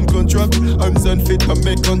 Kill us one contract, arms and feet can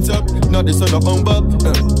make contact. Not the son of Umbab.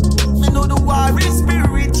 We know the war is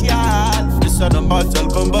spiritual. The son of mortal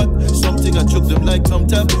combat. Something I choke them like Tom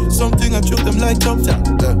Tap. Something I choke them like Tom Tap.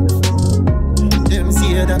 them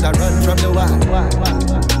see that I run from the war.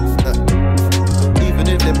 Even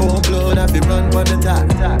if they won't blood, I be run for the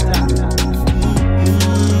top.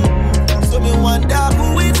 So me wonder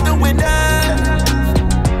who is the winner.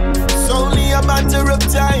 It's only a matter of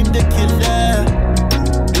time. The killer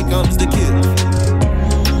becomes the kill.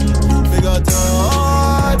 We got a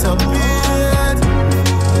heart of beat.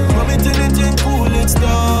 Coming to the thing cool, it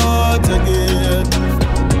start again.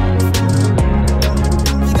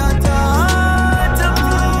 We got a heart of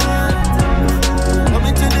beat.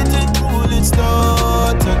 Coming to the thing cool, it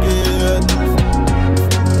start again.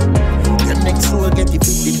 Your next soul get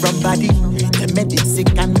defeated from body. They made it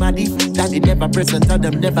sick and muddy. Daddy never present and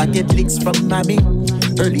them never get licks from mommy.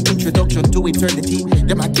 Early introduction to eternity.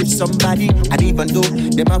 Them a give somebody. And even though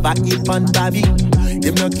them have a hip and Bobby,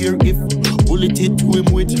 them not care if bullet it to him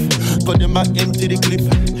with. Cause them a empty the clip.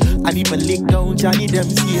 And even lick down Johnny, them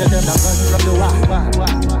scare them a run from the war.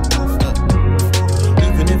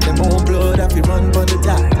 Even if them own blood, have to run for the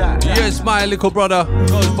top. Yes, my little brother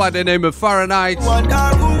goes by the name of Fahrenheit. Wonder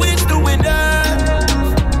who is the winner.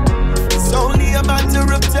 It's only a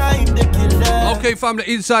matter of time, the killer. Okay, family,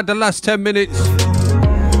 inside the last 10 minutes.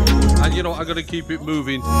 And you know, I'm gonna keep it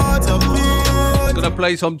moving. I'm gonna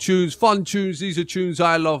play some tunes, fun tunes. These are tunes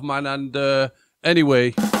I love, man. And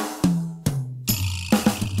anyway.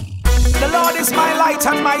 The Lord is my light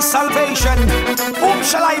and my salvation. Whom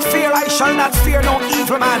shall I fear? I shall not fear no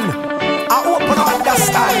evil man. I open up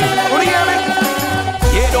understand. Will you hear me?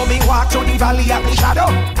 Yeah, don't me walk through the valley of the shadow.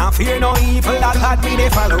 And fear no evil that God me they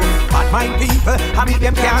follow. But my people, I mean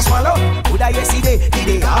them can't swallow. Would I yesterday,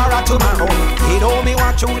 today, or tomorrow? Yeah, don't me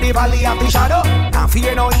walk through the valley of the shadow. And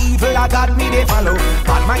fear no evil that God me they follow.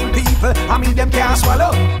 But my people, I mean them can't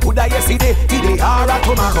swallow. Would I yesterday, today, or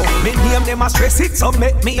tomorrow? Me name them a stress it, so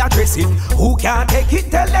make me address it. Who can't take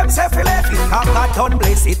it? Tell them self left it. I God don't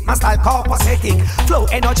bless it. My style copacetic, flow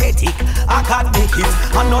energetic. I can't make it.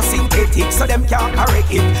 I'm not synthetic, so them can't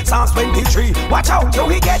correct it. Psalms 23, watch out till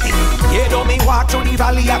we get it. Yeah, don't me walk through the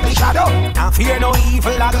valley of the shadow. And fear no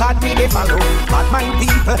evil that God me they follow. But my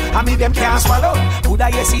people, I mean them can't swallow. Could I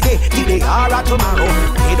yesterday, today, or tomorrow?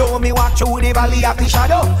 Yeah, don't me walk through the valley of the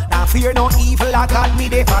shadow. And fear no evil that God me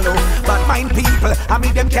they follow. But my people, I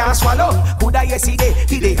mean them can't swallow. Could I yesterday,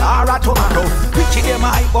 today, or tomorrow? Wicked them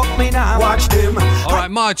I but me now watch them. Alright,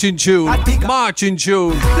 marching tune. Marching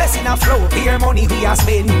tune. Blessing a flow, here money we a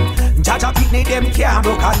spend. Jaja pitney them can't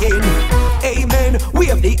broke again. Amen,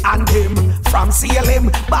 wave the anthem. From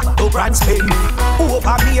CLM back to Branston.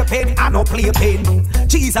 Over me a pen and no play a pen.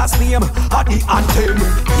 Jesus name are the anthem.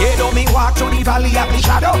 Yeah, don't me walk through the valley of the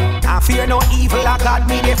shadow. And fear no evil that God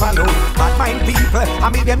me they follow. But my people, I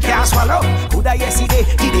mean them can't swallow. Could I yesterday,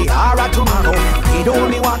 today, or tomorrow? Yeah, don't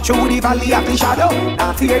me walk through the valley of the shadow.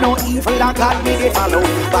 And fear no evil that God me they follow.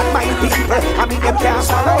 But my people, I mean them can't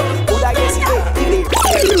swallow. Could I yesterday, today,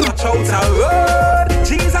 watch out a word.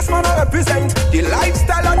 Jesus man I represent the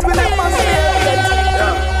lifestyle that we live must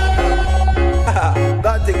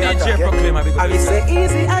That thing DJ Proclaima, I will say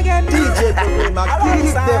easy again. DJ Proclaima,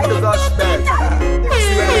 please them the gospel.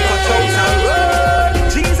 See when we touch out a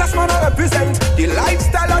word. Jesus man I represent the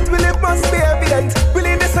lifestyle that we live must be evident. We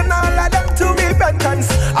lead this and all of them to repentance.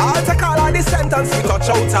 I'll take all of the sentence. We touch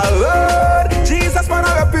out a word. Jesus man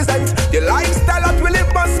I represent the lifestyle that we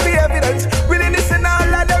live must be evident. We lead this and all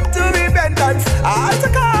of them to repentance. I'll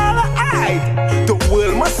take all of the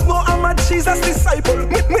world must know I'm a Jesus disciple.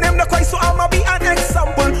 Me them the Christ, so I'ma be an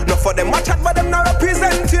example. Not for them a chat, but them not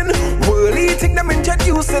representing. World eating them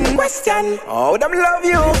introducing. Question: how them love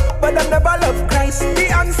you, but them never love Christ?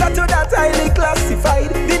 The answer to that highly classified.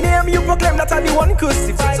 The name you proclaim that are the one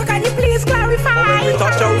crucified. So can you please clarify? We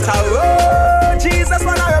touch out a word. Jesus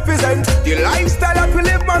man I represent. The lifestyle that we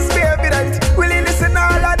live must be evident. Will you listen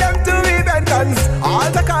all of them to repentance?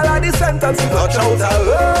 I'll take all of the sentence. We touch out a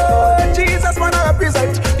word. Jesus man I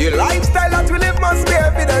represent. The lifestyle that we live must be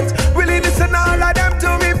evident. Will you listen all of them to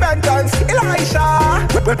repentance? Elisha.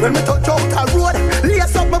 When me touch out a road,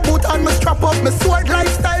 lace up my boot and me strap up my sword.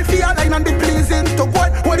 Lifestyle feel line and be pleasing to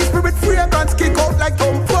God. Holy Spirit fragrance kick out like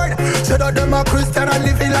Tom Ford. Said that them a Christian and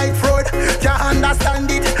living like fraud. Can't understand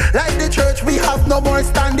it. Like the church we have no more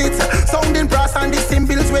standards. Sounding brass and the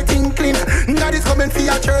cymbals we tinkling. God is coming for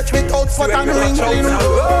your church without spot and ringling.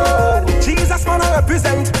 Jesus man I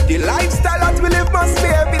represent. The lifestyle that we live must be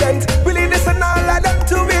evident. We lead this and all of them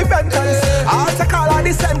to repentance. I'll take all of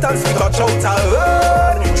the sentence. We touch out a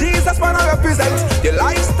word. Jesus man I represent. The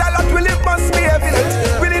lifestyle that we live must be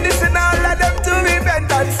evident. We lead this and all of them to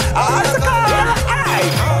repentance. I'll take all of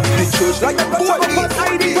the church like a boy.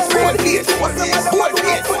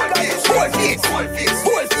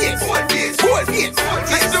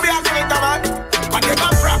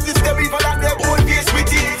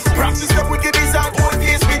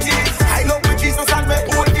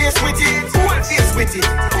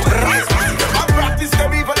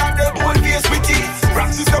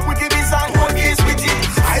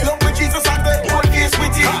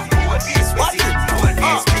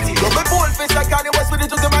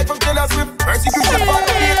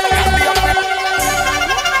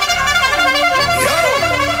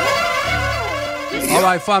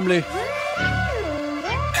 Alright, family.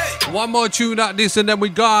 One more tune at this and then we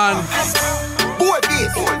gone.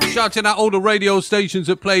 Shouting out all the radio stations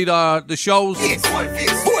that played the shows.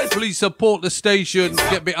 Please support the station,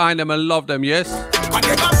 get behind them and love them, yes? I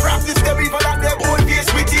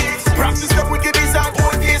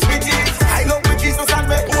love with Jesus and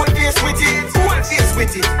my own face with it. Own face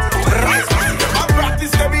with it. I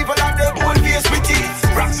practice the evil and the own face with it.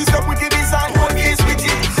 Practice the wickedness and own face with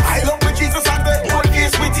it. I love with Jesus and my own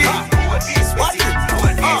face with it. What?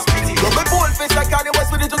 Love my bold face like Kanye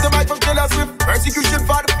West when he took the mic from Taylor Swift. Persecution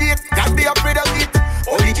for the faith, can't be afraid of it.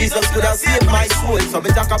 Only Jesus could have saved my soul, so we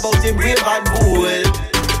talk about him brave and bold.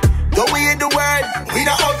 Though we in the world, we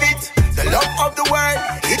not of it. The love of the world,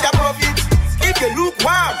 it above it. If you look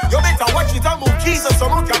warm, you better watch it and move Jesus so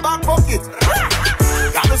look your back pocket.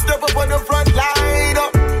 Gotta step up on the front line,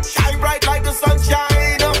 shine bright like the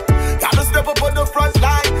sunshine. Gotta step up on the front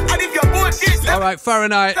line, and if you're bored, kids. Alright,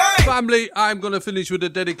 Fahrenheit family, I'm gonna finish with a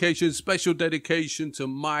dedication, special dedication to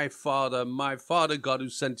my Father God who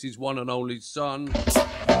sent his one and only Son.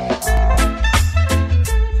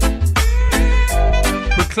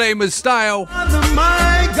 Proclaimer's style.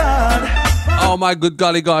 My God. Oh my good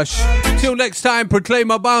golly gosh. Till next time,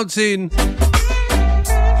 Proclaimer bouncing.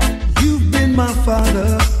 You've been my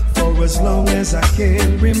Father for as long as I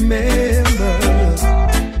can remember.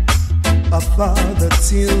 A father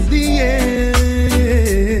till the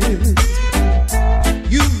end.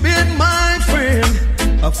 You've been my friend,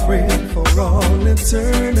 a friend for all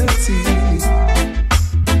eternity.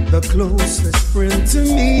 The closest friend to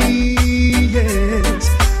me, yes.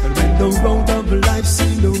 And when the road of life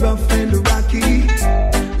seemed rough and rocky,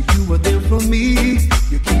 you were there for me.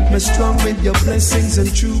 You keep me strong with your blessings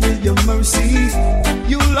and true with your mercy.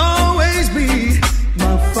 You'll always be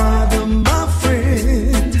my Father, my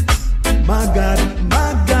friend, my God,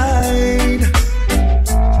 my guide.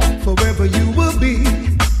 Forever you will be,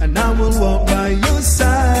 and I will walk by your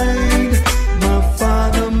side. My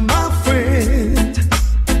Father, my friend,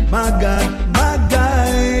 my God, my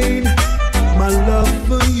guide. My love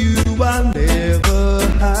for you I'll never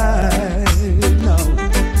hide. No.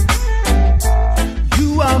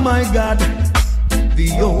 You are my God,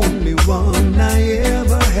 the only one I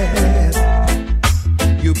ever had.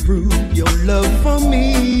 You prove your love for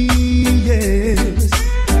me, yes.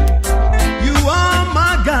 You are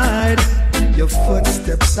my guide, your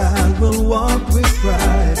footsteps I will walk with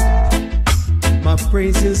pride. My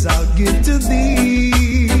praises I'll give to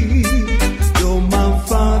thee. You're my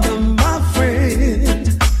Father, my friend,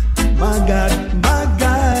 my God, my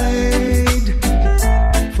guide.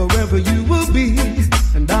 Forever you will be,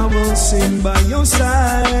 and I will sing by your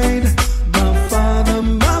side.